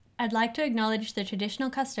I'd like to acknowledge the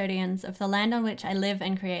traditional custodians of the land on which I live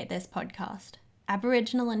and create this podcast.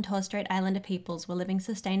 Aboriginal and Torres Strait Islander peoples were living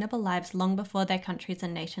sustainable lives long before their countries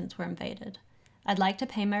and nations were invaded. I'd like to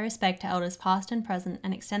pay my respect to elders past and present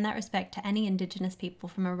and extend that respect to any Indigenous people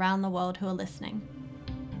from around the world who are listening.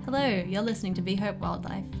 Hello, you're listening to Be Hope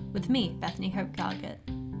Wildlife, with me, Bethany Hope Gargett.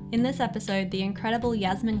 In this episode, the incredible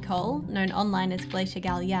Yasmin Cole, known online as Glacier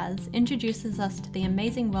Gal Yaz, introduces us to the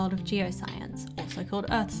amazing world of geoscience, also called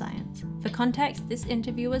earth science. For context, this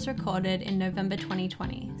interview was recorded in November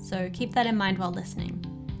 2020, so keep that in mind while listening.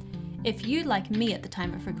 If you, like me at the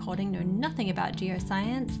time of recording, know nothing about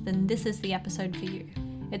geoscience, then this is the episode for you.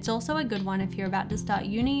 It's also a good one if you're about to start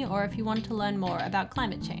uni or if you want to learn more about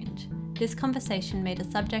climate change. This conversation made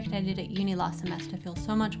a subject I did at uni last semester feel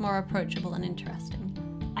so much more approachable and interesting.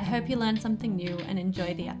 I hope you learned something new and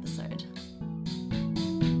enjoy the episode.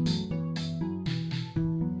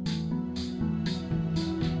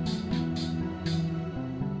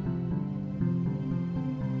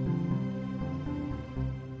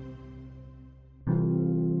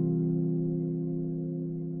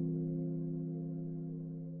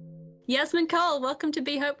 Yasmin Cole, welcome to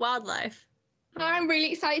Be Hope Wildlife. I'm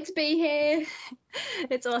really excited to be here.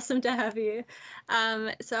 It's awesome to have you.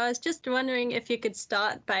 So I was just wondering if you could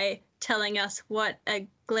start by telling us what a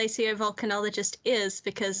glaciovolcanologist is,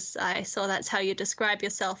 because I saw that's how you describe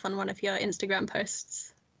yourself on one of your Instagram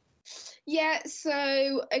posts. Yeah, so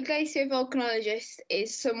a glaciovolcanologist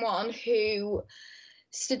is someone who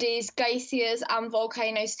studies glaciers and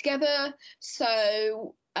volcanoes together.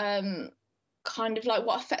 So kind of like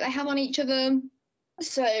what effect they have on each other.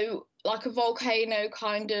 So like a volcano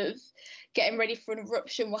kind of getting ready for an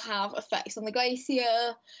eruption will have effects on the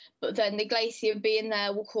glacier, but then the glacier being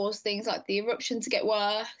there will cause things like the eruption to get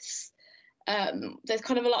worse. There's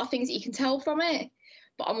kind of a lot of things that you can tell from it,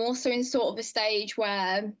 but I'm also in sort of a stage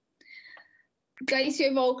where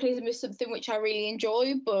glaciovolcanism is something which I really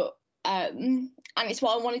enjoy, but and it's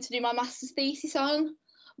what I wanted to do my master's thesis on,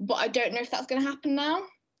 but I don't know if that's going to happen now.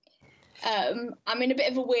 I'm in a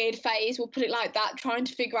bit of a weird phase, we'll put it like that, trying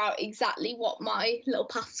to figure out exactly what my little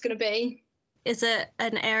path's going to be. Is it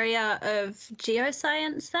an area of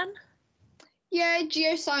geoscience then? Yeah,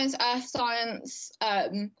 geoscience, earth science.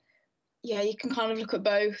 Yeah, you can kind of look at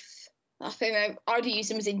both. I think I'd use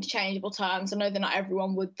them as interchangeable terms. I know that not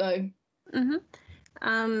everyone would though.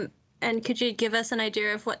 Mm-hmm. And could you give us an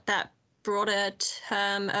idea of what that broader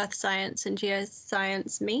term earth science and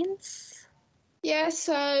geoscience means? Yeah,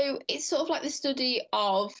 so it's sort of like the study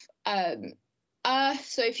of Earth.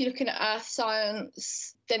 So if you're looking at earth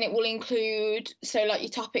science, then it will include, so like your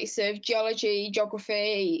topics of geology,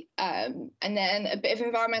 geography, and then a bit of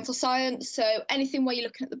environmental science. So anything where you're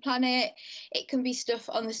looking at the planet, it can be stuff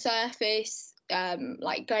on the surface,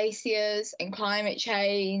 like glaciers and climate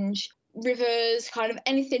change, rivers, kind of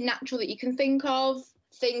anything natural that you can think of,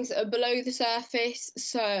 things that are below the surface.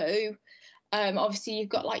 So obviously you've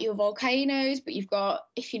got like your volcanoes, but you've got,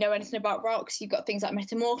 if you know anything about rocks, you've got things like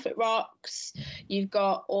metamorphic rocks, you've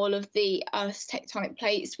got all of the Earth's tectonic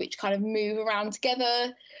plates which kind of move around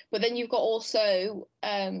together, but then you've got also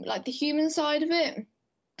like the human side of it.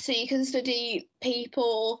 So you can study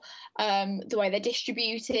people, the way they're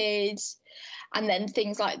distributed, and then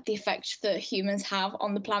things like the effect that humans have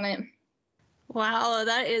on the planet. Wow,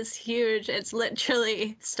 that is huge. It's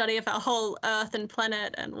literally study of our whole Earth and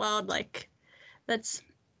planet and world. Like, that's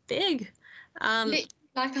big. Like,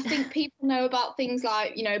 I think people know about things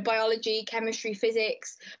like, you know, biology, chemistry,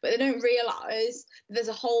 physics, but they don't realise that there's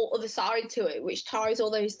a whole other side to it which ties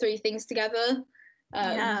all those three things together.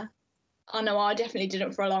 Yeah. I know I definitely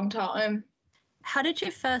didn't for a long time. How did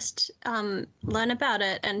you first learn about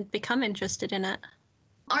it and become interested in it?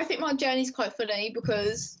 I think my journey's quite funny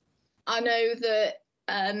because I know that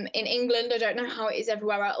in England, I don't know how it is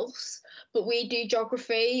everywhere else, but we do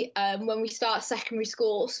geography when we start secondary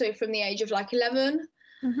school, so from the age of like 11.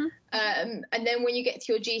 Mm-hmm. And then when you get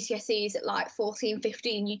to your GCSEs at like 14,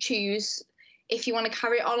 15, you choose if you want to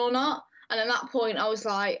carry it on or not. And at that point, I was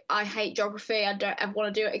like, I hate geography. I don't ever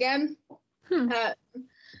want to do it again. But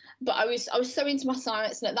I was so into my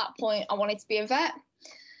science, and at that point, I wanted to be a vet.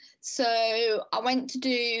 So I went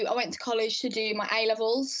to college to do my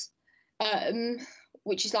A-levels,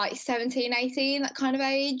 which is like 17, 18, that kind of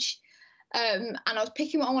age. And I was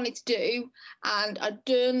picking what I wanted to do, and I'd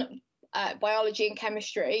done biology and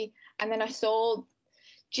chemistry, and then I saw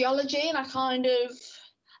geology, and I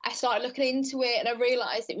started looking into it, and I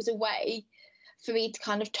realised it was a way for me to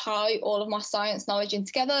kind of tie all of my science knowledge in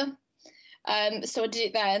together. So I did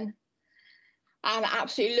it then, and I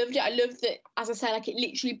absolutely loved it. I loved that, as I said, like it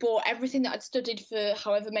literally brought everything that I'd studied for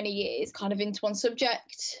however many years kind of into one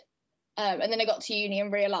subject. And then I got to uni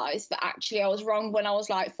and realised that actually I was wrong when I was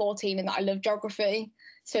like 14 and that I love geography.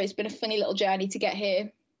 So it's been a funny little journey to get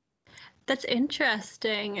here. That's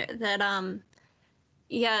interesting that I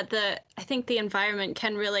think the environment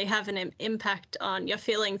can really have an impact on your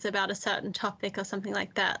feelings about a certain topic or something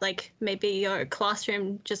like that. Like maybe your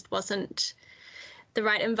classroom just wasn't the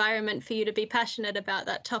right environment for you to be passionate about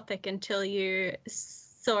that topic until you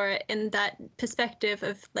saw it in that perspective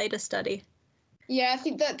of later study. Yeah, I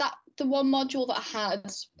think that the one module that I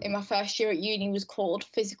had in my first year at uni was called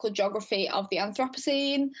Physical Geography of the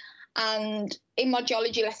Anthropocene. And in my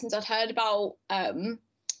geology lessons, I'd heard about the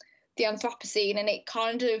Anthropocene, and it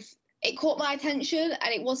caught my attention.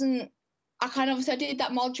 And it wasn't, I did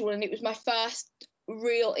that module, and it was my first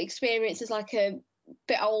real experience as like a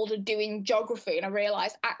bit older doing geography, and I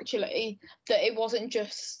realised actually that it wasn't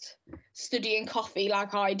just studying coffee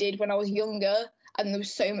like I did when I was younger, and there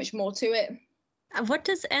was so much more to it. What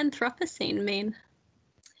does Anthropocene mean?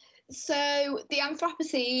 So the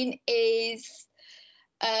Anthropocene is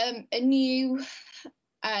a new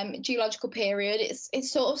geological period.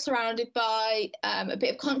 It's sort of surrounded by a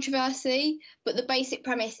bit of controversy, but the basic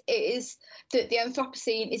premise is that the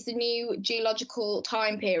Anthropocene is the new geological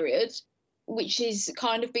time period, which is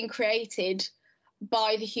kind of been created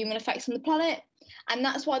by the human effects on the planet. And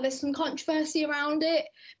that's why there's some controversy around it,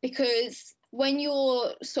 because when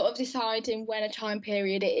you're sort of deciding when a time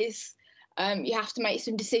period is, you have to make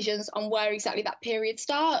some decisions on where exactly that period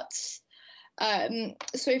starts.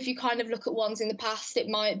 So if you kind of look at ones in the past, it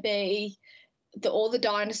might be all the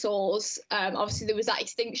dinosaurs. Obviously, there was that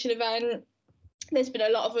extinction event. There's been a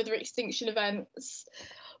lot of other extinction events,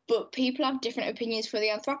 but people have different opinions for the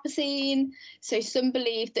Anthropocene. So some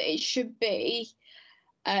believe that it should be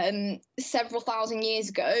several thousand years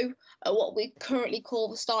ago, at what we currently call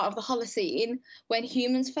the start of the Holocene, when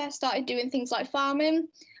humans first started doing things like farming.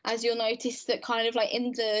 As you'll notice that kind of like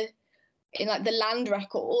in the land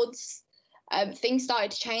records, things started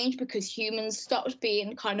to change because humans stopped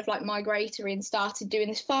being kind of like migratory and started doing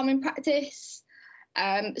this farming practice.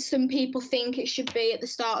 Some people think it should be at the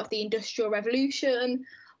start of the Industrial Revolution,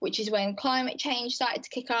 which is when climate change started to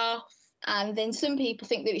kick off. And then some people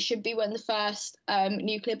think that it should be when the first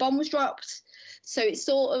nuclear bomb was dropped. So it's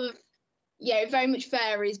sort of, it very much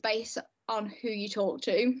varies based on who you talk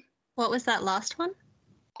to. What was that last one?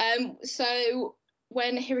 So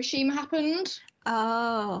when Hiroshima happened.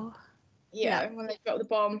 Oh. Yeah, when they dropped the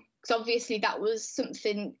bomb. Because obviously that was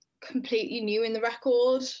something completely new in the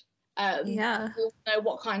record. We all know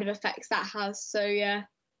what kind of effects that has. So, yeah.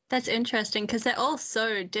 That's interesting because they're all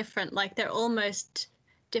so different. Like, they're almost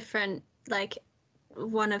different. Like,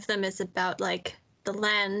 one of them is about, like, the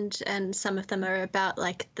land, and some of them are about,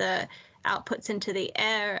 like, the outputs into the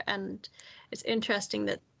air. And it's interesting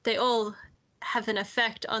that they all have an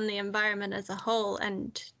effect on the environment as a whole,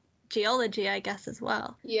 and geology, I guess, as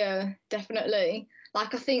well. Yeah, definitely.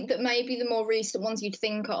 Like, I think that maybe the more recent ones you'd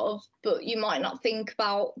think of, but you might not think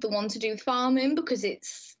about the one to do with farming, because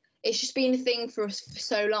it's just been a thing for us for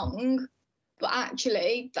so long. But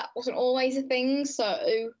actually, that wasn't always a thing, so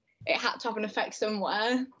it had to have an effect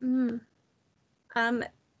somewhere.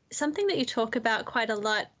 Something that you talk about quite a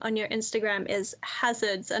lot on your Instagram is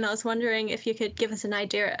hazards, and I was wondering if you could give us an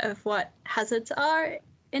idea of what hazards are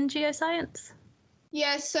in geoscience.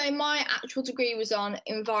 Yeah, so my actual degree was on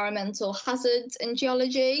environmental hazards and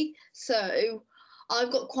geology, so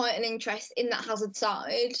I've got quite an interest in that hazard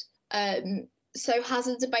side. So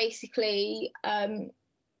hazards are basically,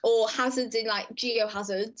 or hazards in like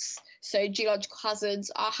geohazards, so geological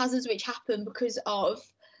hazards are hazards which happen because of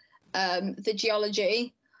the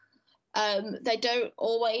geology. They don't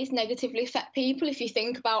always negatively affect people. If you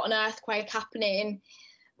think about an earthquake happening,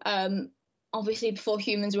 obviously before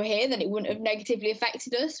humans were here, then it wouldn't have negatively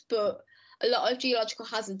affected us. But a lot of geological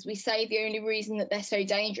hazards, we say the only reason that they're so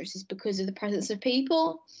dangerous is because of the presence of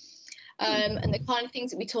people. And the kind of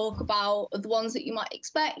things that we talk about are the ones that you might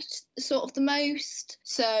expect sort of the most.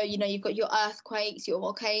 So, you've got your earthquakes, your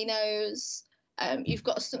volcanoes. You've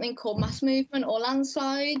got something called mass movement or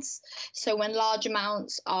landslides. So when large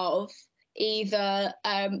amounts of either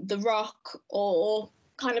the rock or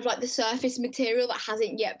kind of like the surface material that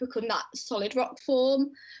hasn't yet become that solid rock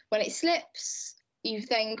form, when it slips, you've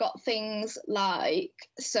then got things like,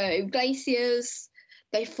 so glaciers,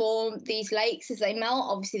 they form these lakes as they melt.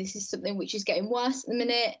 Obviously, this is something which is getting worse at the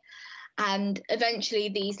minute. And eventually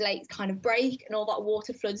these lakes kind of break and all that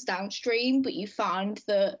water floods downstream. But you find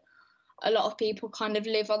that a lot of people kind of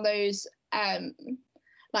live on those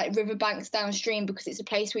like riverbanks downstream because it's a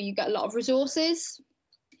place where you get a lot of resources.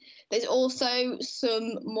 There's also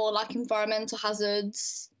some more like environmental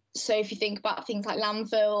hazards So if you think about things like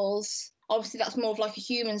landfills, obviously that's more of like a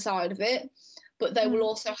human side of it, but they will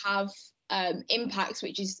also have impacts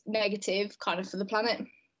which is negative kind of for the planet.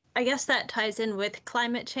 I guess that ties in with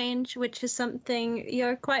climate change, which is something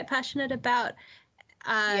you're quite passionate about.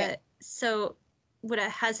 So would a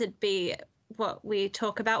hazard be what we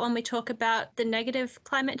talk about when we talk about the negative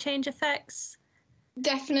climate change effects?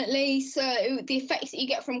 Definitely. So the effects that you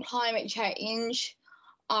get from climate change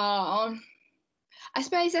are, I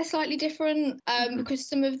suppose they're slightly different because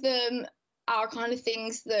some of them are kind of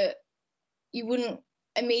things that you wouldn't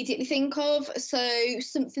immediately think of. So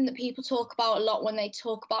something that people talk about a lot when they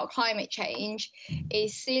talk about climate change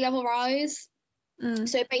is sea level rise.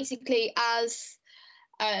 So basically, as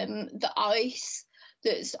the ice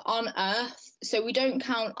that's on Earth, so we don't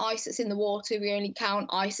count ice that's in the water, we only count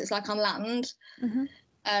ice that's like on land.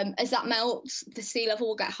 As that melts, the sea level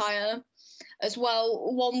will get higher. As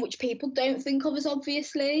well, one which people don't think of as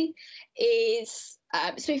obviously is,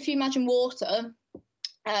 so if you imagine water,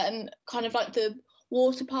 kind of like the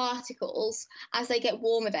water particles, as they get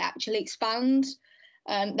warmer, they actually expand.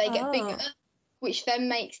 They get bigger, which then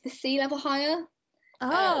makes the sea level higher.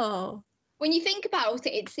 When you think about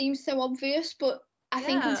it, it seems so obvious, but I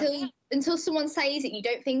think until someone says it, you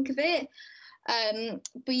don't think of it.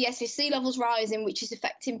 But yes, so sea levels rising, which is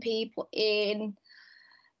affecting people in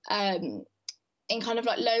kind of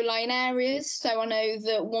like low-lying areas. So I know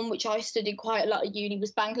that one which I studied quite a lot at uni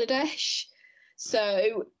was Bangladesh.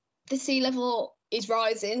 So the sea level is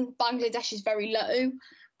rising, Bangladesh is very low,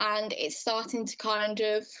 and it's starting to kind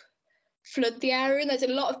of flood the area. And there's a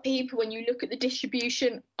lot of people, when you look at the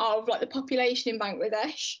distribution of like the population in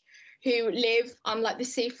Bangladesh, who live on like the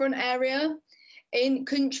seafront area. In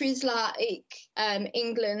countries like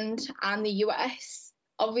England and the US,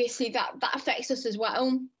 obviously that affects us as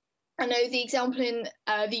well. I know the example in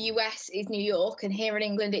the US is New York, and here in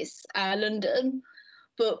England it's London.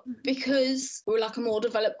 But because we're like a more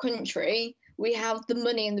developed country, we have the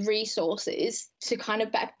money and the resources to kind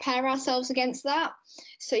of better prepare ourselves against that.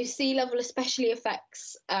 So sea level especially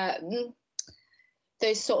affects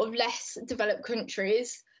those sort of less developed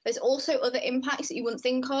countries. There's also other impacts that you wouldn't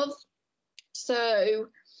think of. So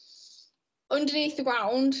underneath the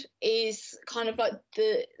ground is kind of like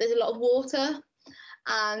there's a lot of water,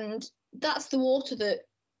 and that's the water that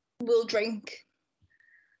we'll drink.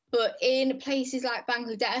 But in places like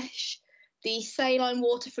Bangladesh, the saline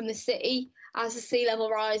water from the city, as the sea level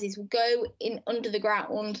rises, will go in under the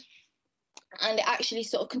ground, and it actually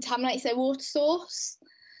sort of contaminates their water source.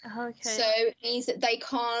 So it means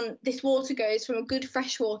that this water goes from a good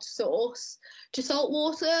freshwater source to salt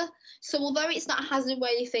water. So although it's not a hazard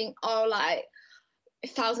where you think, oh, like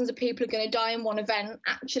thousands of people are going to die in one event,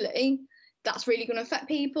 actually, that's really going to affect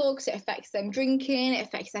people because it affects them drinking, it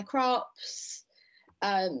affects their crops.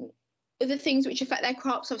 Other things which affect their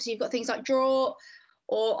crops, obviously you've got things like drought,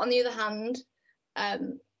 or on the other hand,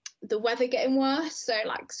 the weather getting worse, so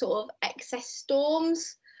like sort of excess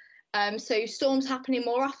storms. So storms happening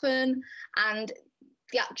more often, and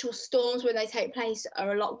the actual storms when they take place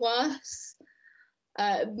are a lot worse.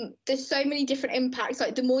 There's so many different impacts.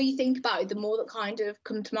 Like the more you think about it, the more that kind of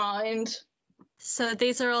come to mind. So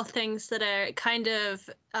these are all things that are kind of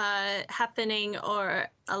happening or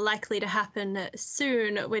are likely to happen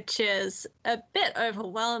soon, which is a bit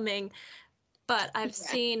overwhelming. But I've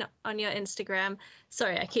seen on your Instagram,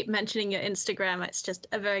 sorry, I keep mentioning your Instagram. It's just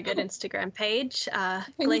a very good Instagram page,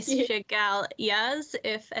 Glacier Gal Yaz,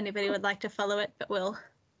 if anybody would like to follow it, but we'll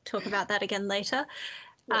talk about that again later.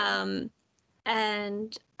 Yeah.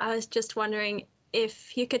 And I was just wondering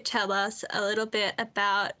if you could tell us a little bit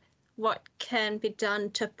about what can be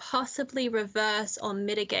done to possibly reverse or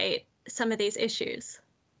mitigate some of these issues.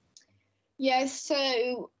 Yeah,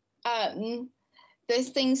 so there's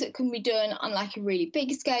things that can be done on like a really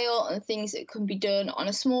big scale and things that can be done on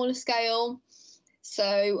a smaller scale.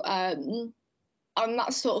 So on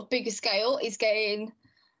that sort of bigger scale is getting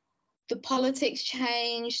the politics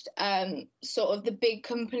changed, sort of the big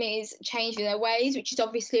companies changing their ways, which is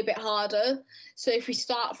obviously a bit harder. So if we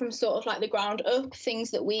start from sort of like the ground up,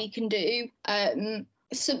 things that we can do,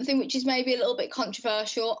 something which is maybe a little bit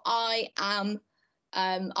controversial, I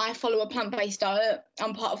follow a plant-based diet.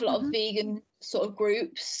 I'm part of a lot of vegan sort of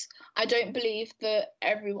groups. I don't believe that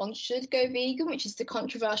everyone should go vegan, which is the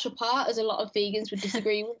controversial part, as a lot of vegans would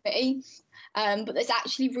disagree with me. But there's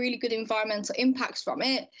actually really good environmental impacts from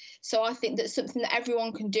it. So I think that something that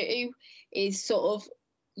everyone can do is sort of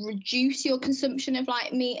reduce your consumption of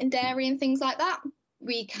like meat and dairy and things like that.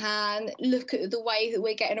 We can look at the way that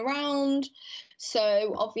we're getting around.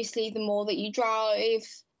 So obviously the more that you drive,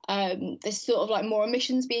 There's sort of like more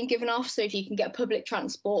emissions being given off. So if you can get public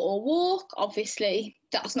transport or walk, obviously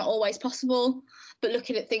that's not always possible. But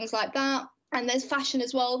looking at things like that. And there's fashion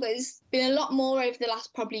as well. There's been a lot more over the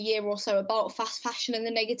last probably year or so about fast fashion and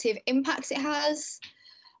the negative impacts it has.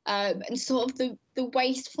 And sort of the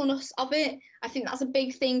wastefulness of it. I think that's a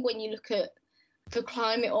big thing when you look at the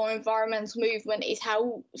climate or environmental movement, is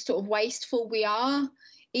how sort of wasteful we are,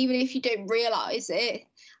 even if you don't realise it.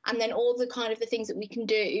 And then all the kind of the things that we can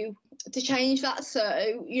do to change that.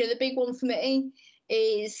 So, you know, the big one for me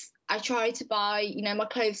is I try to buy, you know, my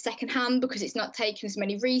clothes secondhand because it's not taking as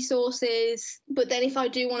many resources. But then if I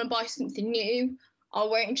do want to buy something new, I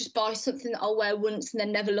won't just buy something that I'll wear once and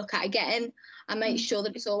then never look at again. I make sure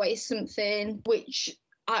that it's always something which,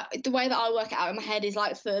 the way that I work it out in my head is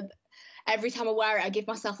like, for every time I wear it, I give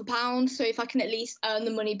myself £1. So if I can at least earn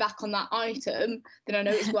the money back on that item, then I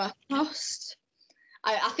know it's worth the cost.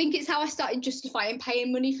 I think it's how I started justifying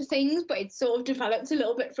paying money for things, but it's sort of developed a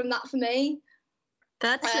little bit from that for me.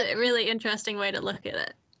 That's a really interesting way to look at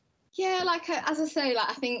it. Yeah, like as I say, like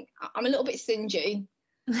I think I'm a little bit stingy.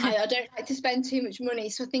 I don't like to spend too much money,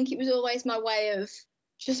 so I think it was always my way of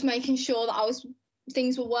just making sure that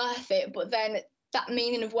things were worth it. But then that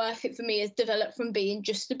meaning of worth it for me has developed from being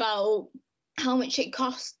just about how much it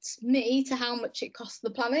costs me to how much it costs the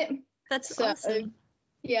planet. That's awesome.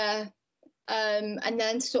 Yeah. And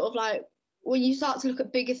then sort of like when you start to look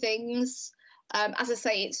at bigger things, as I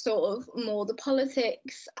say, it's sort of more the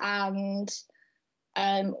politics and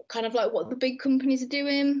kind of like what the big companies are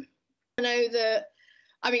doing. I know that,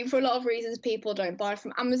 I mean, for a lot of reasons, people don't buy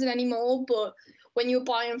from Amazon anymore, but when you're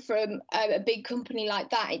buying from a big company like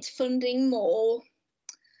that, it's funding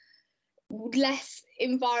less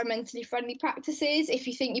environmentally friendly practices. If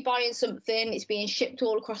you think you're buying something, it's being shipped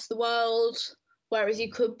all across the world, whereas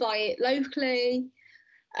you could buy it locally.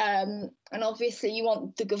 And obviously you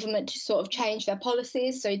want the government to sort of change their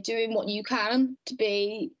policies, so doing what you can to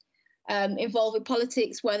be involved with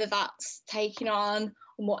politics, whether that's taking on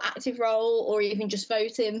a more active role or even just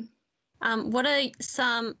voting. What are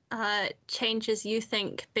some changes you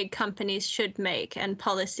think big companies should make and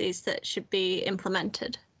policies that should be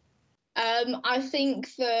implemented? I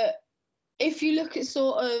think that if you look at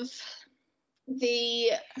sort of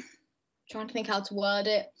trying to think how to word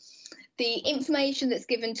it, the information that's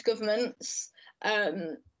given to governments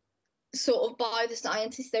sort of by the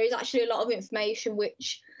scientists, there is actually a lot of information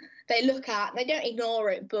which they look at. They don't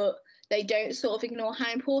ignore it, but they don't sort of ignore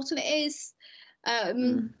how important it is.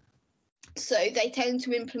 So they tend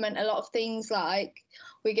to implement a lot of things like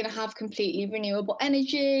we're going to have completely renewable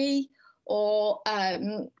energy or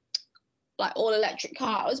like all electric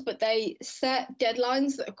cars, but they set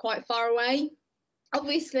deadlines that are quite far away.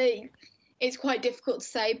 Obviously, it's quite difficult to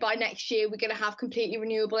say by next year we're going to have completely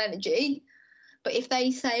renewable energy. But if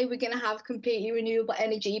they say we're going to have completely renewable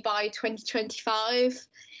energy by 2025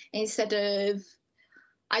 instead of,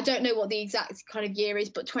 I don't know what the exact kind of year is,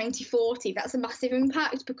 but 2040, that's a massive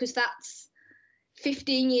impact because that's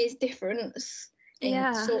 15 years difference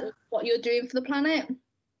in sort of what you're doing for the planet.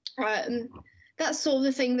 That's sort of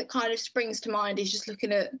the thing that kind of springs to mind, is just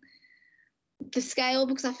looking at the scale,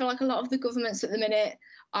 because I feel like a lot of the governments at the minute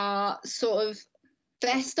are sort of,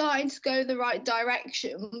 they're starting to go the right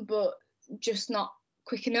direction, but just not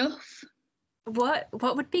quick enough. What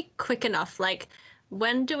would be quick enough? Like,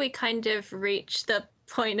 when do we kind of reach the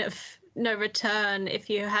point of no return, if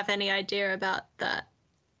you have any idea about that?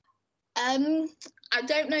 I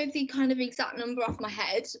don't know the kind of exact number off my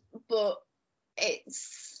head, but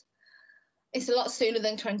it's a lot sooner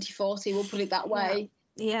than 2040, we'll put it that way.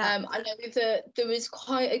 Yeah. I know that there was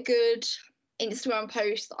quite a good Instagram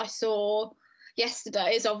post that I saw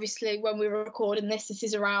yesterday, is obviously when we were recording this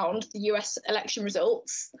is around the US election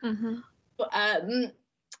results. But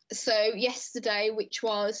so yesterday, which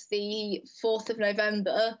was the 4th of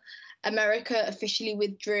November, America officially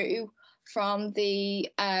withdrew from the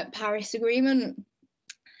Paris Agreement.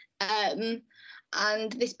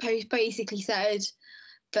 And this post basically said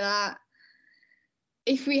that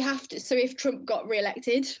if Trump got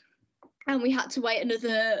re-elected and we had to wait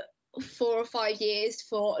another 4 or 5 years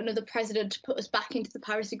for another president to put us back into the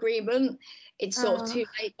Paris Agreement, it's sort of too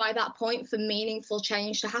late by that point for meaningful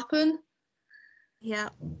change to happen. Yeah.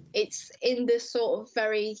 It's in the sort of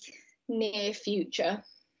very near future.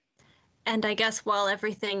 And I guess while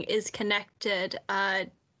everything is connected,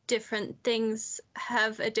 different things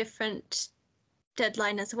have a different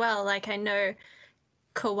deadline as well. Like, I know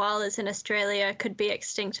koalas in Australia could be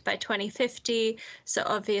extinct by 2050. So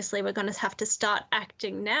obviously we're going to have to start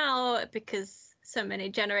acting now, because so many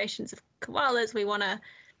generations of koalas, we want to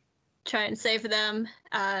try and save them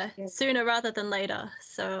sooner rather than later.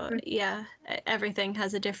 So yeah, everything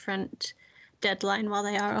has a different deadline while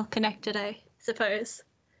they are all connected, I suppose.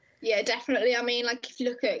 Yeah, definitely. I mean, like if you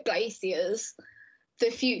look at glaciers,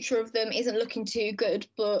 the future of them isn't looking too good,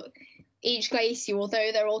 but each glacier,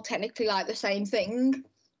 although they're all technically like the same thing,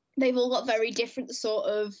 they've all got very different sort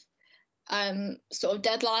of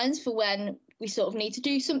deadlines for when we sort of need to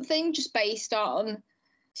do something, just based on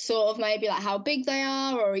sort of maybe like how big they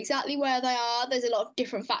are or exactly where they are. There's a lot of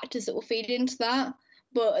different factors that will feed into that,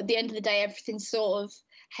 but at the end of the day, everything's sort of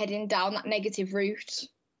heading down that negative route.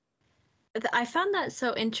 I found that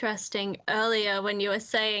so interesting earlier when you were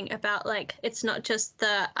saying about, like, it's not just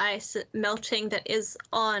the ice melting that is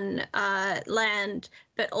on land,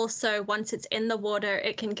 but also once it's in the water,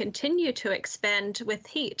 it can continue to expand with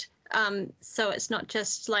heat. So it's not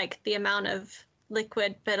just like the amount of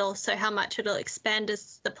liquid, but also how much it'll expand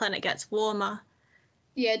as the planet gets warmer.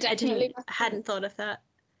 Yeah, definitely. I hadn't thought of that.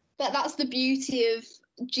 That's the beauty of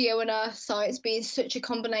geo and earth science being such a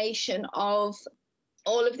combination of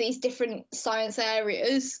all of these different science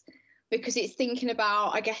areas, because it's thinking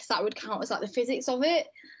about, I guess that would count as like the physics of it,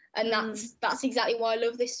 and that's exactly why I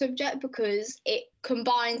love this subject, because it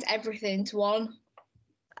combines everything into one.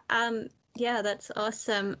 Yeah, that's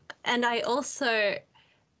awesome. And I also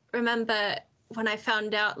remember when I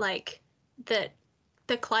found out like that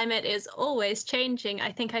the climate is always changing.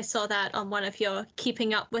 I think I saw that on one of your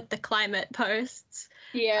keeping up with the climate posts.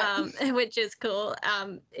 Yeah. Which is cool.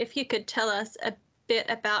 If you could tell us a bit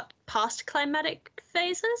about past climatic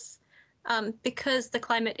phases, because the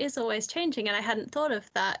climate is always changing, and I hadn't thought of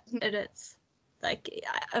that. And it's like,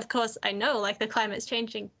 of course I know like the climate's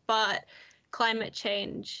changing, but climate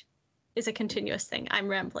change is a continuous thing. I'm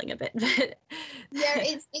rambling a bit, but yeah,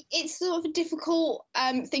 it's sort of a difficult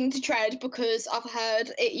thing to tread, because I've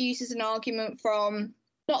heard it uses an argument from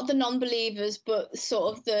not the non-believers, but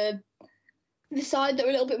sort of the side that are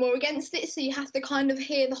a little bit more against it. So you have to kind of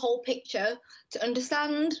hear the whole picture to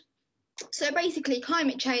understand. So basically,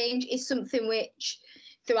 climate change is something which,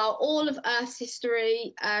 throughout all of Earth's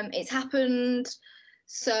history, it's happened.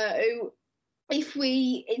 So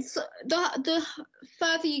the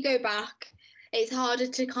further you go back, it's harder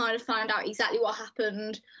to kind of find out exactly what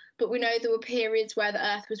happened. But we know there were periods where the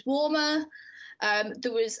Earth was warmer.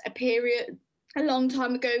 There was a period a long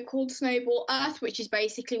time ago called Snowball Earth, which is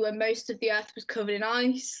basically when most of the Earth was covered in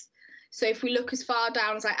ice. So if we look as far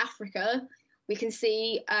down as like Africa, we can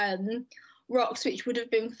see rocks which would have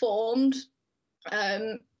been formed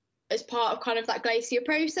as part of kind of that glacier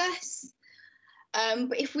process.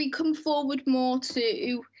 But if we come forward more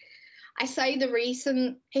to, I say, the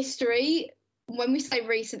recent history, when we say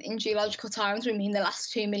recent in geological times, we mean the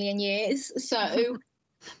last 2 million years. So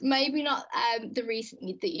maybe not the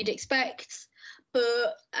recent that you'd expect,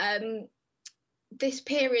 but this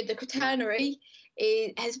period, the Quaternary,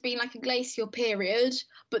 has been like a glacial period,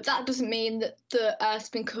 but that doesn't mean that the Earth's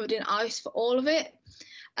been covered in ice for all of it.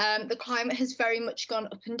 The climate has very much gone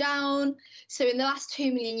up and down. So in the last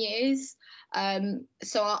 2 million years,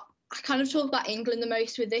 so I kind of talk about England the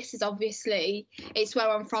most with this, is obviously it's where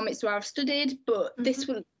I'm from, it's where I've studied, but this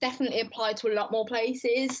will definitely apply to a lot more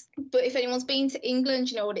places. But if anyone's been to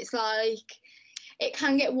England, you know what it's like. It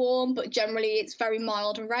can get warm, but generally it's very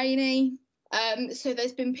mild and rainy. So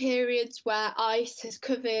there's been periods where ice has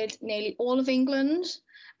covered nearly all of England.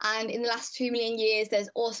 And in the last 2 million years, there's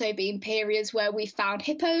also been periods where we found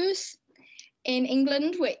hippos in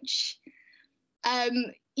England, which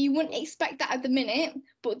you wouldn't expect that at the minute,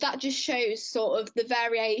 but that just shows sort of the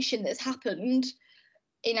variation that's happened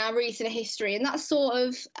in our recent history. And that's sort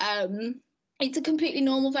of, it's a completely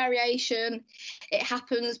normal variation. It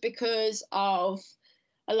happens because of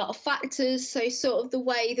a lot of factors. So sort of the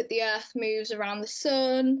way that the Earth moves around the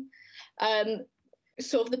sun,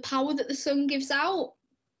 sort of the power that the sun gives out,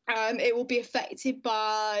 it will be affected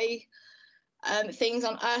by things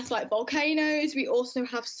on Earth like volcanoes. We also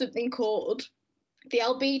have something called the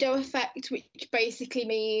albedo effect, which basically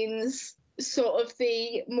means sort of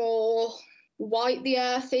the more white the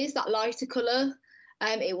Earth is, that lighter colour,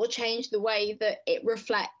 it will change the way that it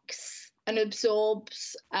reflects and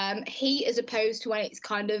absorbs heat, as opposed to when it's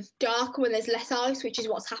kind of darker, when there's less ice, which is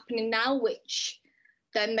what's happening now, which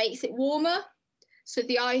then makes it warmer. So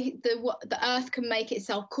the Earth can make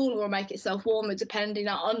itself cooler or make itself warmer depending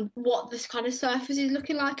on what this kind of surface is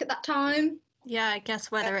looking like at that time. Yeah, I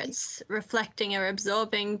guess whether it's reflecting or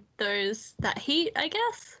absorbing that heat, I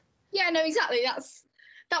guess. Yeah, no, exactly.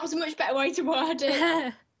 That was a much better way to word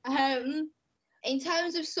it. In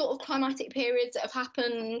terms of sort of climatic periods that have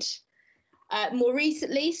happened more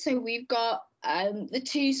recently, so we've got The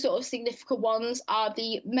two sort of significant ones are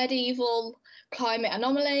the medieval climate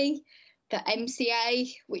anomaly, the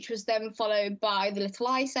MCA, which was then followed by the Little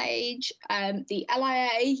Ice Age, the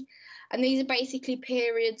LIA, and these are basically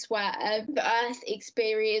periods where the Earth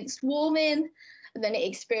experienced warming and then it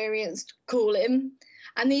experienced cooling,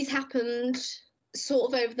 and these happened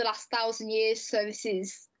sort of over the last 1,000 years, so this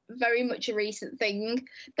is very much a recent thing.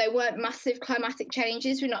 They weren't massive climatic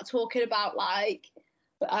changes. We're not talking about like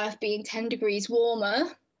the Earth being 10 degrees warmer,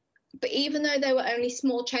 but even though they were only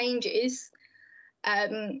small changes,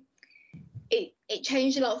 it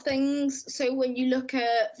changed a lot of things. So when you look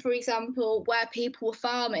at, for example, where people were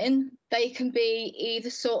farming, they can be either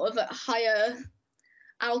sort of at higher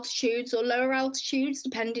altitudes or lower altitudes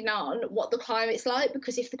depending on what the climate's like,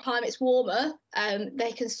 because if the climate's warmer,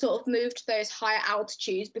 they can sort of move to those higher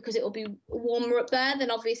altitudes because it will be warmer up there.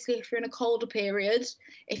 Then obviously if you're in a colder period,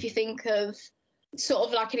 if you think of sort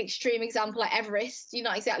of like an extreme example like Everest, you're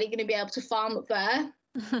not exactly going to be able to farm up there,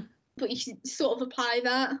 but you should sort of apply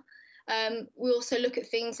that. We also look at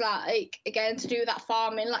things like, again, to do with that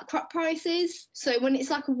farming, like crop prices. So when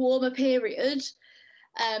it's like a warmer period,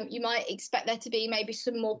 you might expect there to be maybe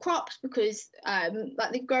some more crops because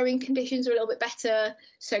like the growing conditions are a little bit better,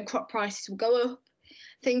 so crop prices will go up,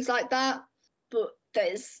 things like that. But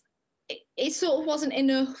it sort of wasn't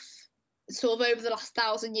enough sort of over the last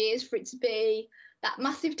 1,000 years for it to be that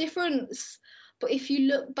massive difference. But if you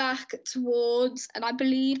look back towards, and I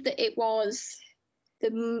believe that it was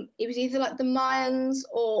either like the Mayans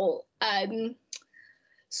or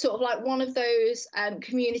sort of like one of those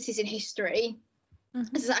communities in history.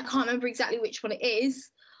 So I can't remember exactly which one it is,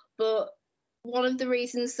 but one of the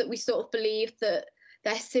reasons that we sort of believe that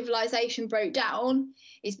their civilization broke down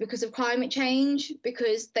is because of climate change,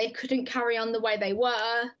 because they couldn't carry on the way they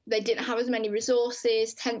were. They didn't have as many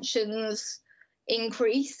resources, tensions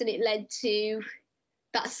increased, and it led to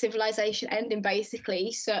that civilization ending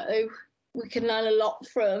basically. So we can learn a lot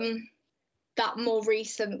from that more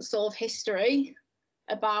recent sort of history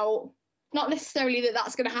about, not necessarily that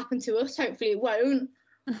that's going to happen to us, hopefully it won't,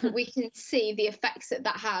 but we can see the effects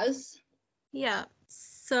that has. Yeah.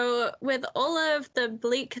 So with all of the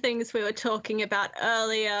bleak things we were talking about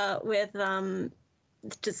earlier with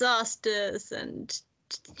disasters and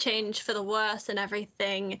change for the worse and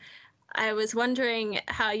everything, I was wondering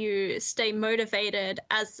how you stay motivated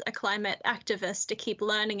as a climate activist to keep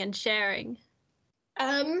learning and sharing.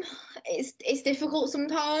 It's difficult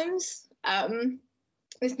sometimes.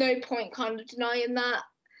 There's no point kind of denying that.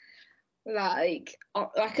 Like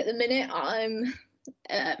at the minute, I'm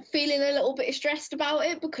feeling a little bit stressed about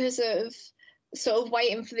it because of sort of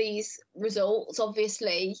waiting for these results.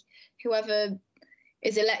 Obviously, whoever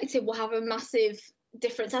is elected will have a massive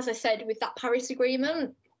difference, as I said, with that Paris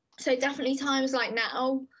Agreement. So definitely times like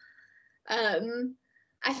now,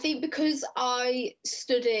 I think because I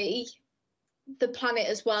study the planet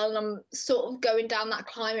as well, and I'm sort of going down that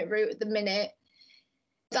climate route at the minute,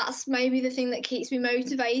 that's maybe the thing that keeps me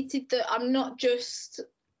motivated, that I'm not just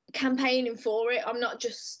campaigning for it. I'm not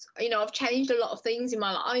just, I've changed a lot of things in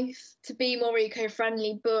my life to be more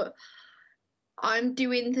eco-friendly, but I'm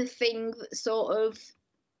doing the thing that sort of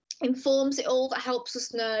informs it all, that helps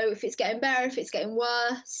us know if it's getting better, if it's getting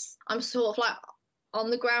worse. I'm sort of like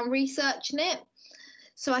on the ground researching it.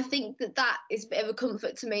 So I think that is a bit of a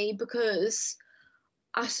comfort to me, because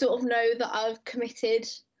I sort of know that I've committed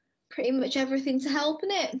pretty much everything to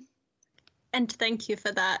helping it. And thank you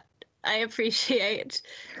for that. I appreciate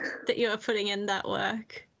that you're putting in that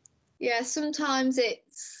work. Yeah, sometimes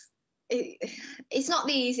it's not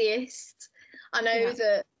the easiest. I know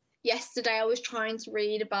that yesterday I was trying to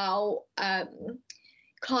read about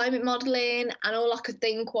climate modelling, and all I could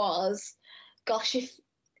think was, gosh,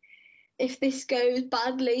 if this goes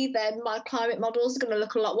badly, then my climate models are going to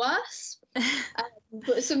look a lot worse.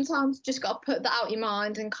 But sometimes you just got to put that out of your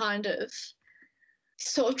mind and kind of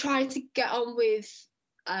sort of try to get on with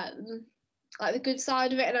like the good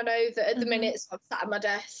side of it. And I know that at the minute, so I'm sat at my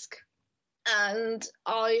desk and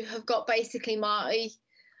I have got basically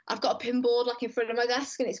I've got a pin board like in front of my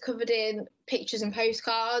desk, and it's covered in pictures and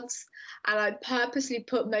postcards, and I purposely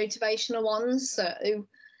put motivational ones so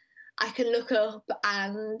I can look up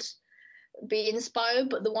and be inspired.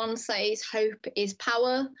 But the one says hope is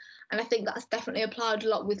power, and I think that's definitely applied a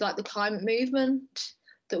lot with like the climate movement,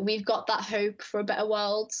 that we've got that hope for a better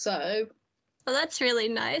world. So well, that's really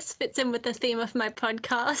nice. Fits in with the theme of my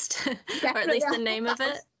podcast, or at least the name of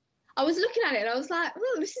it. I was looking at it and I was like,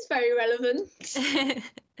 oh, this is very relevant.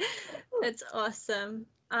 That's awesome.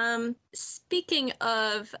 Speaking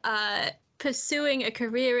of pursuing a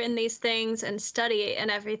career in these things and study and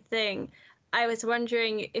everything, I was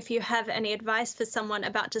wondering if you have any advice for someone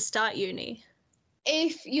about to start uni.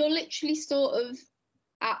 If you're literally sort of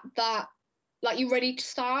at that, like you're ready to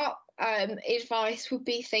start, advice would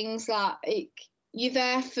be things like you're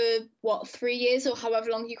there for 3 years or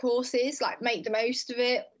however long your course is, like make the most of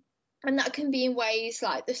it. And that can be in ways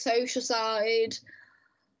like the social side.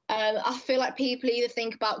 I feel like people either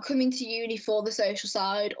think about coming to uni for the social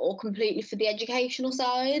side or completely for the educational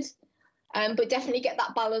side. But definitely get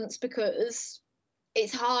that balance, because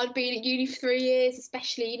it's hard being at uni for 3 years,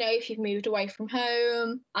 especially, if you've moved away from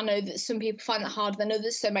home. I know that some people find that harder than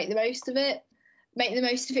others, so make the most of it. Make the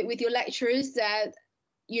most of it with your lecturers. They're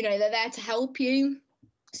there to help you.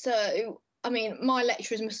 So, I mean, my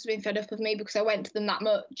lecturers must have been fed up with me because I went to them that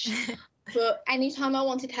much. But anytime I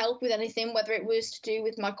wanted help with anything, whether it was to do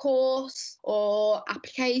with my course or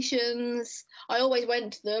applications, I always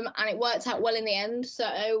went to them, and it worked out well in the end.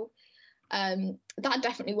 So that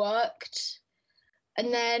definitely worked.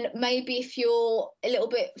 And then maybe if you're a little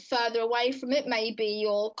bit further away from it, maybe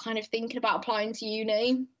you're kind of thinking about applying to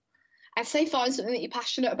uni, I'd say find something that you're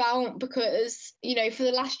passionate about, because, for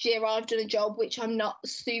the last year I've done a job which I'm not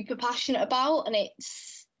super passionate about, and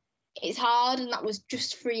it's hard, and that was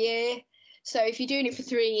just for a year. So if you're doing it for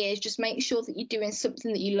 3 years, just make sure that you're doing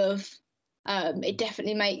something that you love. It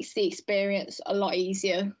definitely makes the experience a lot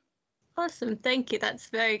easier. Awesome, thank you. That's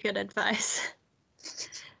very good advice.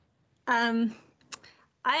 I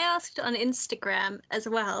asked on Instagram as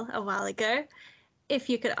well a while ago, if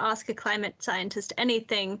you could ask a climate scientist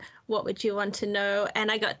anything, what would you want to know? And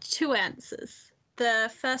I got 2 answers. The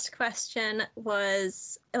first question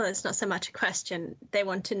was, well, it's not so much a question. They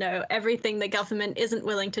want to know everything the government isn't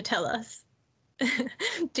willing to tell us.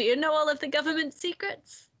 Do you know all of the government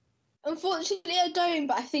secrets? Unfortunately, I don't,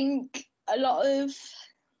 but I think a lot of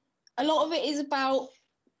it is about,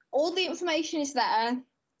 all the information is there.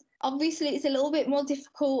 Obviously, it's a little bit more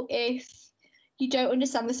difficult if you don't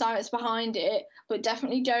understand the science behind it, but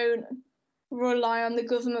definitely don't rely on the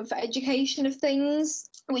government for education of things,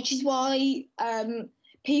 which is why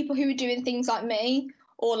people who are doing things like me,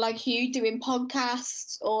 or like you doing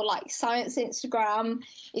podcasts or like science Instagram,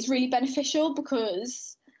 is really beneficial,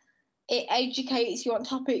 because it educates you on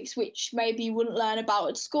topics which maybe you wouldn't learn about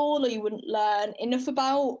at school, or you wouldn't learn enough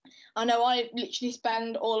about. I know I literally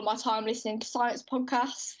spend all of my time listening to science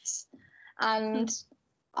podcasts, and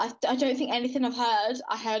I don't think anything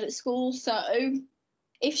I heard at school. So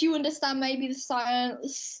if you understand maybe the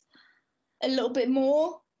science a little bit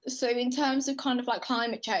more, so in terms of kind of like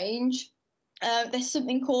climate change, there's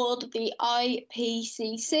something called the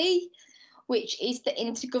IPCC, which is the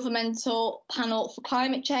Intergovernmental Panel for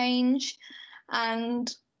Climate Change, and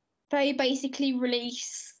they basically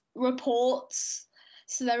release reports.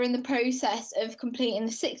 So they're in the process of completing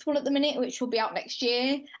the 6th one at the minute, which will be out next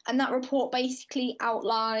year. And that report basically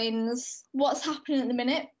outlines what's happening at the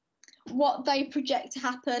minute, what they project to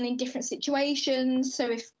happen in different situations.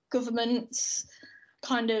 So if governments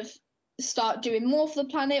kind of start doing more for the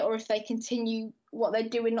planet, or if they continue what they're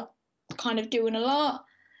doing, not kind of doing a lot,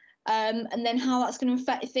 and then how that's going to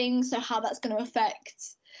affect things. So how that's going to affect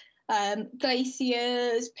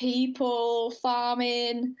glaciers, people,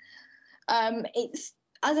 farming. It's,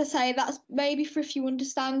 as I say, that's maybe for if you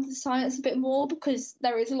understand the science a bit more, because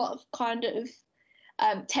there is a lot of kind of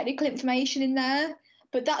technical information in there,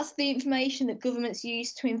 but that's the information that governments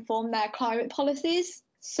use to inform their climate policies.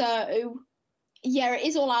 So yeah, it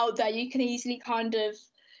is all out there. You can easily kind of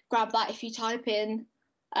grab that if you type in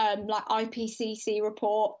like IPCC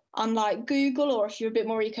report on like Google, or if you're a bit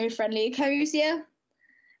more eco-friendly, Ecosia.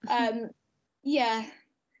 Yeah.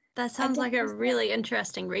 That sounds like a really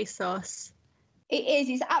interesting resource. It is.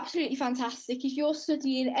 It's absolutely fantastic. If you're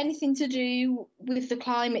studying anything to do with the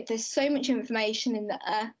climate, there's so much information in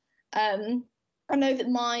there. I know that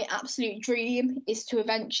my absolute dream is to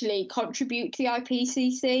eventually contribute to the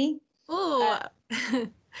IPCC. Oh,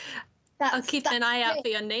 I'll keep an eye out for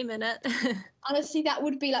your name in it. Honestly, that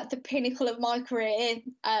would be like the pinnacle of my career.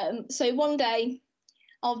 So one day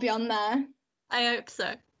I'll be on there. I hope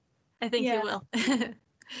so. I think you will.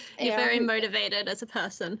 You're very motivated as a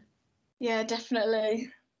person. Yeah,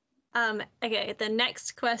 definitely. Okay, the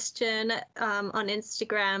next question on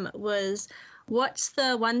Instagram was, what's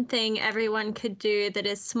the one thing everyone could do that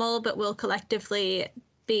is small but will collectively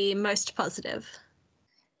be most positive?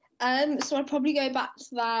 So I'd probably go back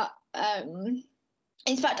to that.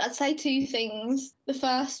 In fact, I'd say 2 things. The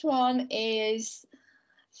first one is,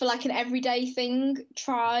 for like an everyday thing,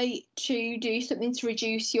 try to do something to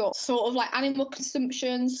reduce your sort of like animal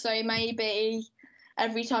consumption. So maybe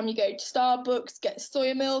every time you go to Starbucks, get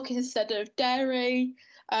soy milk instead of dairy.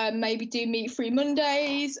 maybe do meat-free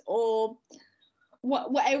Mondays, or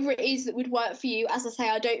whatever it is that would work for you. As I say,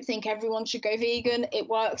 I don't think everyone should go vegan. It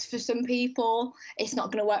works for some people. It's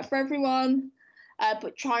not going to work for everyone.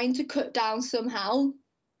 But trying to cut down somehow.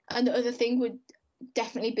 And the other thing would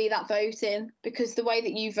definitely be that voting, because the way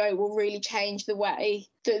that you vote will really change the way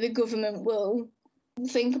that the government will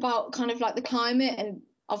think about kind of like the climate and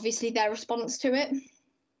obviously their response to it.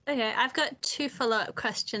 Okay, I've got 2 follow-up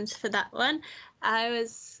questions for that one. I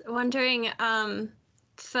was wondering,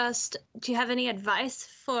 first, do you have any advice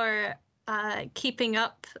for keeping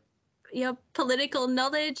up your political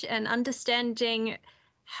knowledge and understanding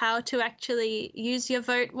how to actually use your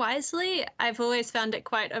vote wisely? I've always found it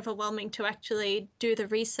quite overwhelming to actually do the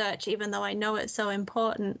research, even though I know it's so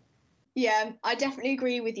important. Yeah, I definitely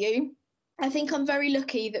agree with you. I think I'm very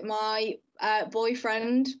lucky that my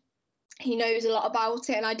boyfriend, he knows a lot about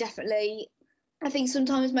it, and I think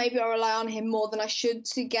sometimes maybe I rely on him more than I should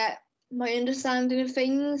to get my understanding of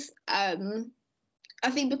things. I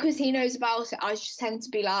think because he knows about it, I just tend to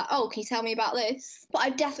be like, oh, can you tell me about this? But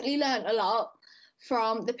I've definitely learned a lot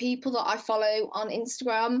from the people that I follow on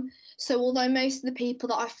Instagram. So although most of the people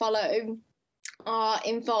that I follow are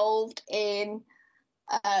involved in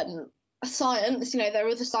science, they're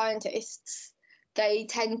other scientists, they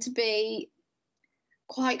tend to be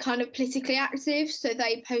quite kind of politically active, so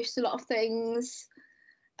they post a lot of things.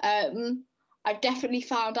 I've definitely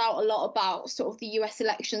found out a lot about sort of the US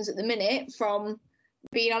elections at the minute from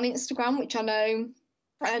being on Instagram, which I know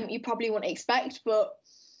you probably wouldn't expect, but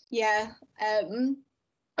yeah.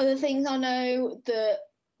 Other things I know that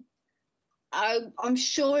I'm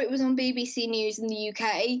sure it was on BBC News in the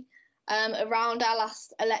UK around our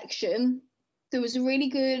last election. There was a really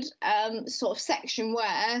good sort of section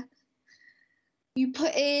where you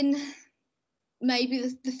put in maybe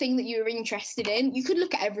the thing that you were interested in. You could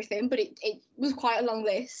look at everything, but it was quite a long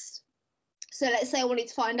list. So let's say I wanted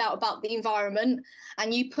to find out about the environment,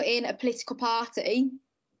 and you put in a political party,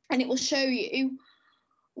 and it will show you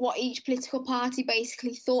what each political party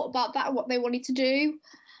basically thought about that, what they wanted to do.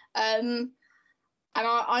 And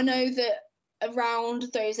I know that around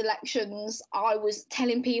those elections, I was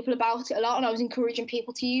telling people about it a lot, and I was encouraging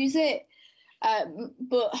people to use it.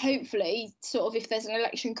 But hopefully, sort of, if there's an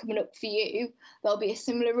election coming up for you, there'll be a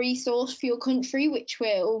similar resource for your country which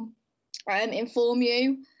will inform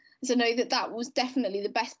you. So I know that was definitely the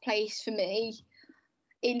best place for me,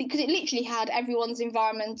 because it literally had everyone's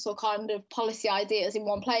environmental kind of policy ideas in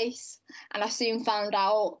one place, and I soon found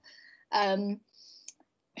out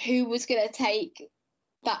who was going to take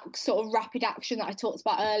that sort of rapid action that I talked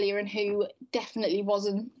about earlier, and who definitely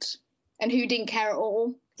wasn't, and who didn't care at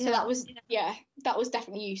all. So that was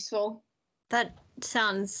definitely useful. That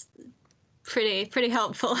sounds pretty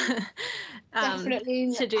helpful.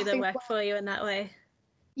 Definitely to do the work for you in that way.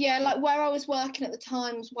 Yeah, like where I was working at the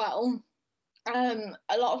time as well,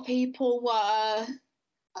 a lot of people were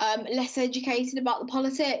less educated about the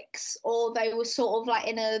politics, or they were sort of like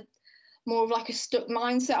in a more of like a stuck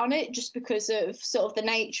mindset on it, just because of sort of the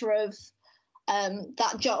nature of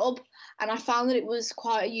that job. And I found that it was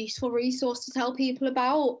quite a useful resource to tell people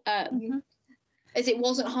about, as it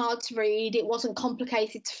wasn't hard to read, it wasn't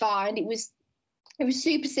complicated to find, it was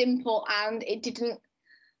super simple, and it didn't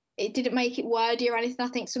make it wordy or anything. I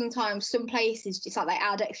think sometimes some places just like they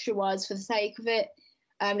add extra words for the sake of it.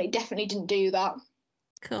 It definitely didn't do that.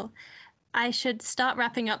 Cool. I should start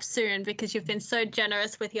wrapping up soon because you've been so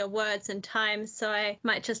generous with your words and time, so I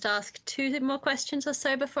might just ask 2 more questions or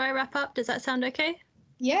so before I wrap up. Does that sound okay?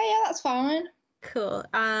 Yeah, that's fine. Cool.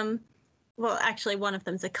 Well, actually, one of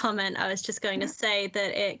them's a comment. I was just going to say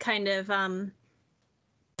that it kind of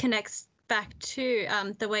connects back to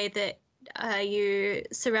the way that you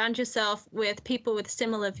surround yourself with people with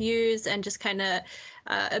similar views and just kind of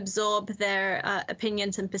absorb their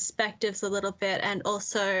opinions and perspectives a little bit, and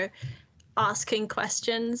also asking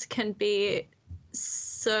questions can be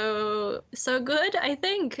so good, I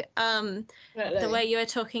think. The way you were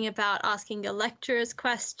talking about asking your lecturers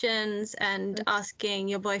questions and asking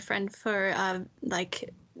your boyfriend for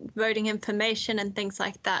like voting information and things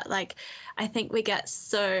like that. Like, I think we get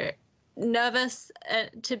so nervous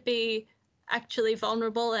to be actually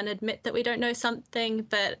vulnerable and admit that we don't know something,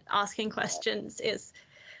 but asking questions is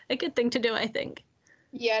a good thing to do, I think.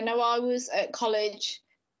 Yeah, no, I was at college,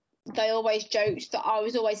 they always joked that I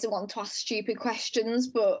was always the one to ask stupid questions,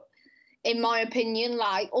 but in my opinion,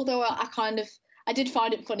 like, although I did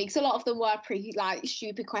find it funny because a lot of them were pretty like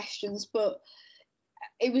stupid questions, but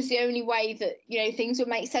it was the only way that things would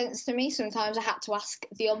make sense to me. Sometimes I had to ask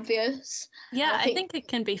the obvious. Yeah, I think it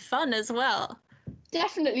can be fun as well.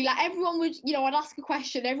 Definitely, like everyone would, I'd ask a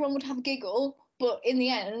question, everyone would have a giggle, but in the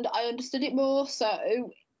end I understood it more.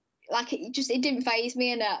 So like it didn't faze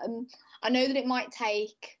me, and I know that it might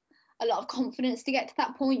take a lot of confidence to get to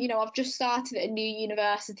that point. You know, I've just started at a new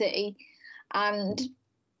university, and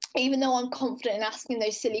even though I'm confident in asking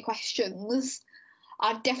those silly questions,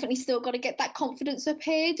 I've definitely still got to get that confidence up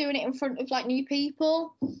here doing it in front of like new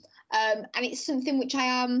people. And it's something which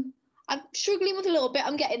I'm struggling with a little bit.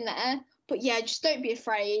 I'm getting there, but yeah, just don't be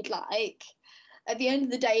afraid. Like at the end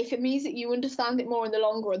of the day, if it means that you understand it more in the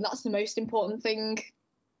long run, that's the most important thing.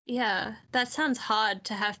 Yeah, that sounds hard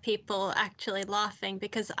to have people actually laughing,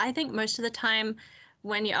 because I think most of the time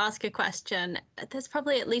when you ask a question, there's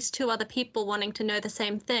probably at least two other people wanting to know the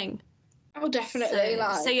same thing. Oh, definitely.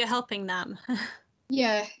 So you're helping them.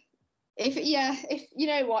 Yeah. If you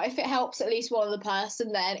know what, if it helps at least one other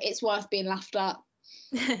person, then it's worth being laughed at.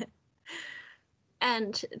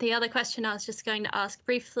 And the other question I was just going to ask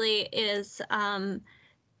briefly is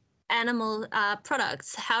animal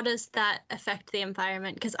products. How does that affect the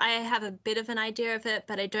environment? Because I have a bit of an idea of it,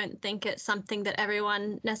 but I don't think it's something that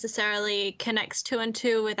everyone necessarily connects two and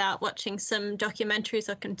two without watching some documentaries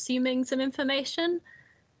or consuming some information.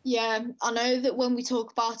 Yeah, I know that when we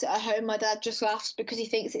talk about it at home, my dad just laughs because he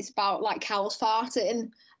thinks it's about like cows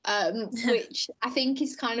farting, which I think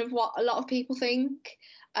is kind of what a lot of people think,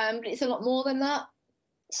 but it's a lot more than that.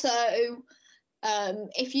 So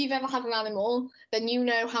if you've ever had an animal, then you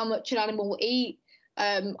know how much an animal will eat.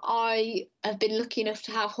 I have been lucky enough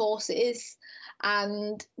to have horses,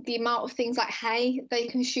 and the amount of things like hay they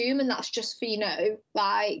consume, and that's just for, you know,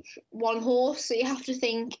 like one horse. So you have to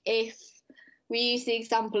think, if we use the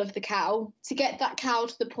example of the cow, to get that cow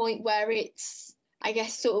to the point where it's, I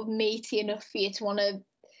guess, sort of meaty enough for you to want to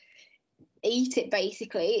eat it,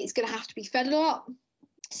 basically, it's going to have to be fed a lot.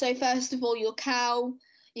 So first of all, your cow,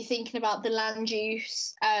 you're thinking about the land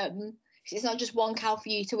use. It's not just one cow for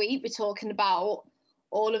you to eat. We're talking about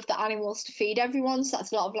all of the animals to feed everyone. So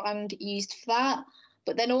that's a lot of land used for that.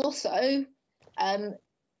 But then also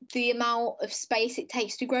the amount of space it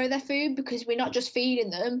takes to grow their food, because we're not just feeding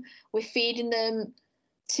them, we're feeding them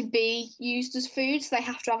to be used as food. So they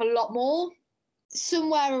have to have a lot more.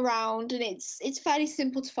 Somewhere around, and it's fairly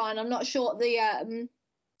simple to find. I'm not sure what the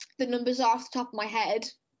numbers are off the top of my head,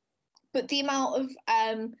 but the amount of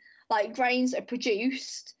like grains that are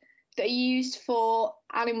produced that are used for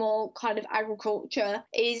animal kind of agriculture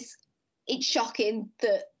it's shocking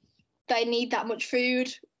that they need that much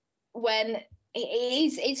food, when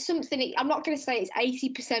it's something. I'm not going to say it's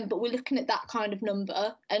 80%, but we're looking at that kind of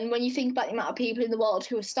number. And when you think about the amount of people in the world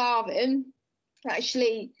who are starving,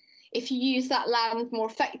 actually, if you use that land more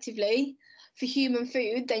effectively for human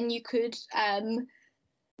food, then you could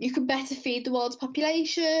better feed the world's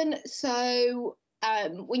population. So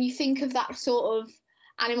when you think of that sort of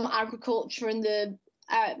animal agriculture and the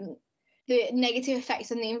negative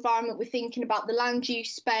effects on the environment, we're thinking about the land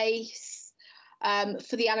use space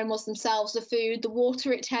for the animals themselves, the food, the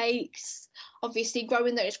water it takes. Obviously,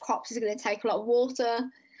 growing those crops is going to take a lot of water.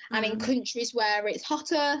 And in countries where it's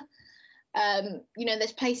hotter, you know,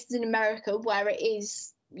 there's places in America where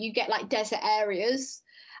you get like desert areas,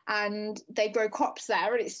 and they grow crops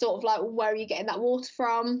there, and it's sort of like, where are you getting that water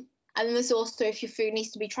from? And then there's also, if your food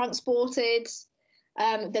needs to be transported,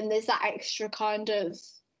 then there's that extra kind of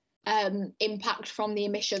impact from the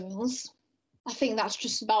emissions. I think that's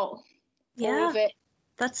just about all of it.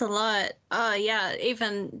 That's a lot. Oh, yeah.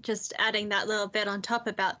 Even just adding that little bit on top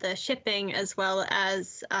about the shipping, as well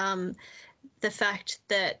as the fact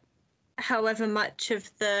that however much of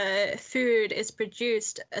the food is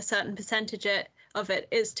produced, a certain percentage of it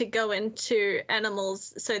is to go into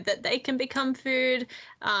animals so that they can become food,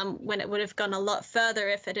 when it would have gone a lot further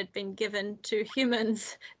if it had been given to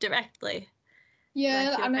humans directly.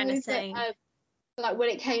 Yeah, I know that, like when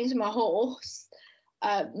it came to my horse,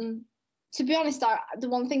 to be honest, the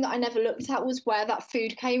one thing that I never looked at was where that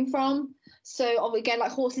food came from. So again,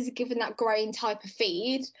 like horses are given that grain type of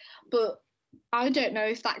feed, but I don't know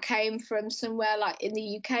if that came from somewhere like in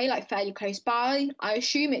the UK, like fairly close by. I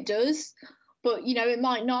assume it does, but you know, it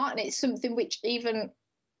might not, and it's something which even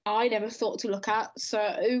I never thought to look at.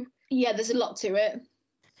 So yeah, there's a lot to it.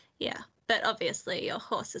 Yeah, but obviously your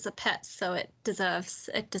horse is a pet, so it deserves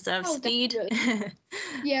feed.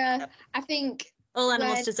 Yeah, I think all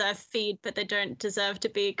animals deserve feed, but they don't deserve to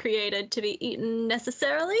be created to be eaten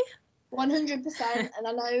necessarily. 100%. And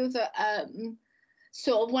I know that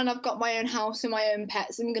sort of when I've got my own house and my own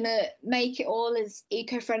pets, I'm going to make it all as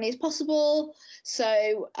eco-friendly as possible.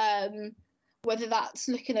 So whether that's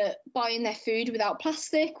looking at buying their food without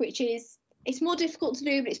plastic, which it's more difficult to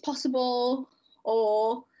do, but it's possible,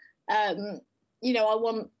 or, you know, I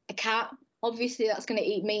want a cat, obviously that's going to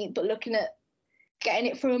eat meat, but looking at getting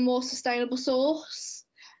it from a more sustainable source.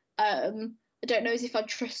 I don't know as if I'd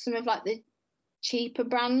trust some of like the cheaper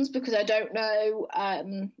brands because I don't know,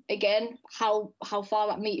 again, how far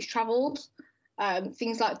that meat's travelled,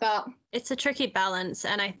 things like that. It's a tricky balance,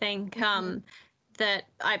 and I think that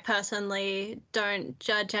I personally don't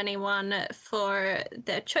judge anyone for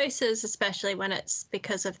their choices, especially when it's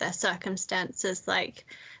because of their circumstances. Like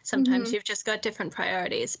sometimes you've just got different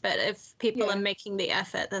priorities, but if people are making the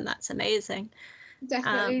effort, then that's amazing.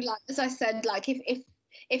 Definitely. Like as I said, like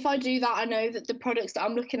if I do that, I know that the products that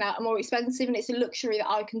I'm looking at are more expensive, and it's a luxury that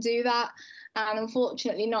I can do that. And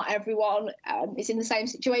unfortunately, not everyone is in the same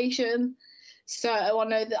situation. So I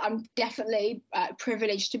know that I'm definitely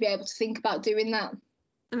privileged to be able to think about doing that.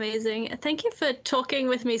 Amazing. Thank you for talking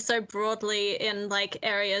with me so broadly in like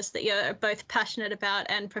areas that you're both passionate about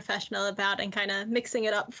and professional about, and kind of mixing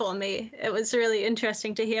it up for me. It was really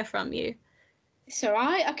interesting to hear from you. It's all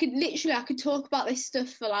right. I could talk about this stuff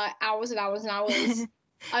for like hours and hours and hours.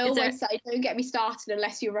 I always say, don't get me started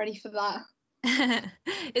unless you're ready for that.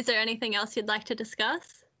 Is there anything else you'd like to discuss?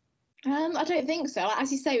 I don't think so.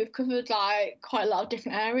 As you say, we've covered like quite a lot of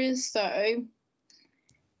different areas, so.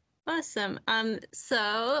 Awesome.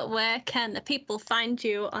 So where can the people find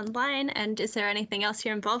you online, and is there anything else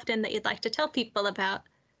you're involved in that you'd like to tell people about?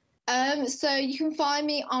 So you can find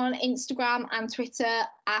me on Instagram and Twitter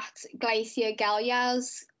at Glacia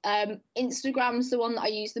Galyas. Instagram's the one that I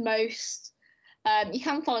use the most. You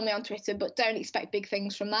can follow me on Twitter, but don't expect big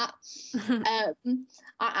things from that.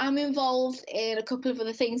 I am involved in a couple of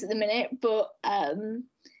other things at the minute, but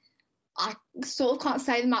I sort of can't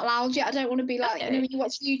say them out loud yet. I don't want to be like, when you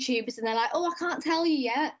watch YouTubers and they're like, oh, I can't tell you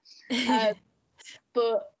yet.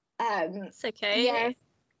 But it's okay. Yeah.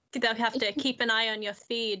 They'll have to keep an eye on your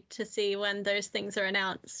feed to see when those things are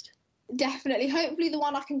announced. Definitely. Hopefully the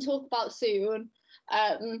one I can talk about soon.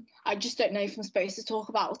 I just don't know if I'm supposed to talk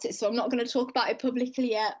about it, so I'm not going to talk about it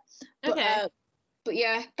publicly yet. But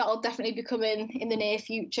yeah, that'll definitely be coming in the near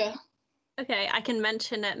future. Okay, I can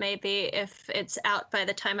mention it maybe if it's out by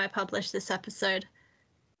the time I publish this episode.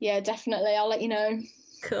 Yeah, definitely. I'll let you know.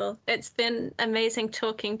 Cool. It's been amazing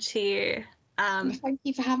talking to you. Thank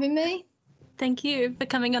you for having me. Thank you for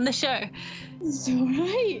coming on the show. It's all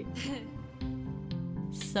right.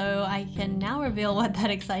 So I can now reveal what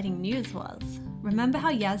that exciting news was. Remember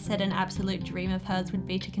how Yaz said an absolute dream of hers would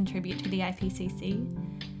be to contribute to the IPCC?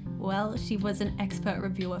 Well, she was an expert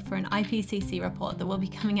reviewer for an IPCC report that will be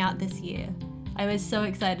coming out this year. I was so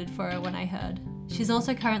excited for her when I heard. She's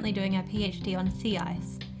also currently doing her PhD on sea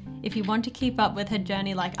ice. If you want to keep up with her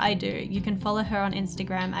journey like I do, you can follow her on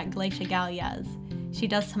Instagram at GlaciaGalYaz. She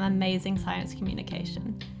does some amazing science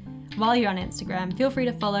communication. While you're on Instagram, feel free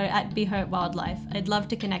to follow at Be Hope Wildlife. I'd love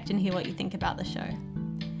to connect and hear what you think about the show.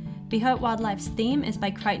 Be Hope Wildlife's theme is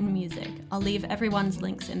by Crichton Music. I'll leave everyone's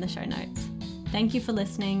links in the show notes. Thank you for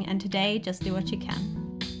listening, and today, just do what you can.